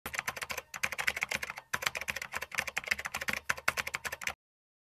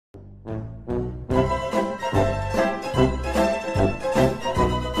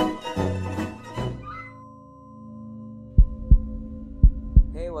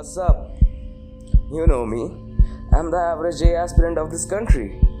What's up? You know me. I'm the average A aspirant of this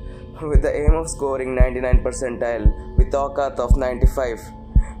country, with the aim of scoring 99 percentile with Aukat of 95,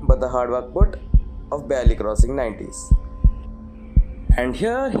 but the hard work put of barely crossing 90s. And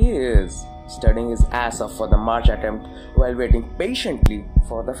here he is, studying his ass off for the March attempt while waiting patiently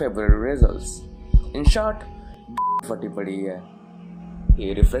for the February results. In short, फटी पड़ी है.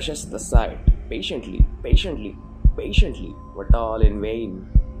 He refreshes the site patiently, but all in vain.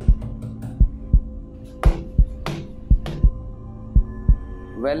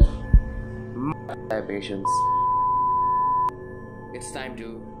 Well, my patience. It's time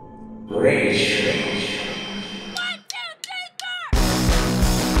to rage.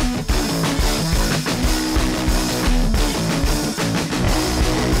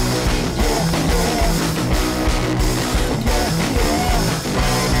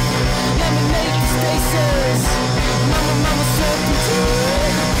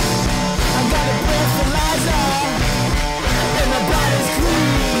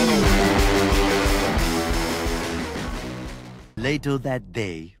 Later that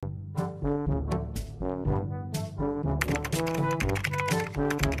day,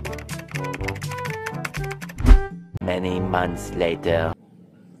 many months later.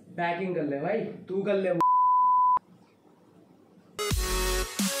 Packing कर ले भाई, तू कर ले.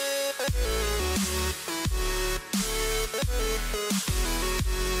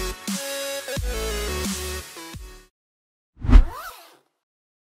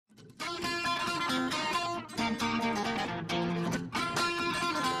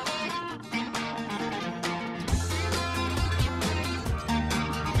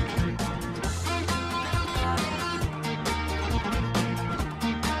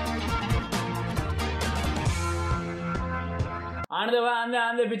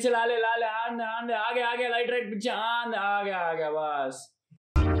 आंधे पीछे लाले आंधे आगे राइट पीछे आगे बस.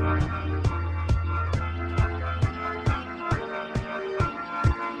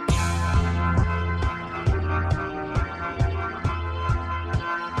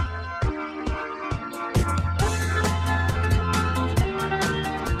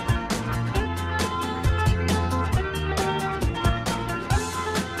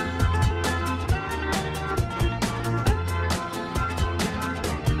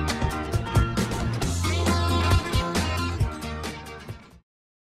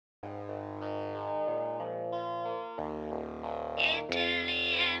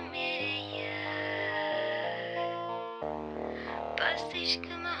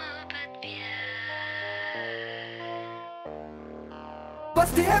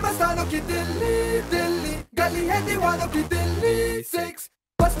 बस्ती है मस्तानों की दिल्ली दिल्ली, गली है दीवानों की दिल्ली 6.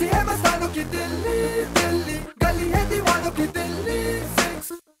 बस्ती है मस्तानों की दिल्ली दिल्ली, gully है दीवानों की Delhi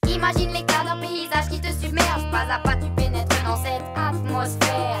 6. Imagine l'éclat d'un paysage qui te submerge. Pas à pas tu pénètres dans cette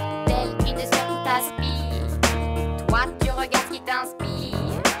atmosphère. Tel une de celles qui t'aspire. Toi tu regardes ce qui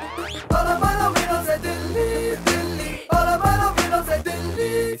t'inspire. All I wanna win on c'est Delhi Delhi. All I wanna win on c'est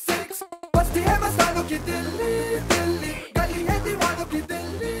Delhi 6. बस्ती है मस्तानों की दिल्ली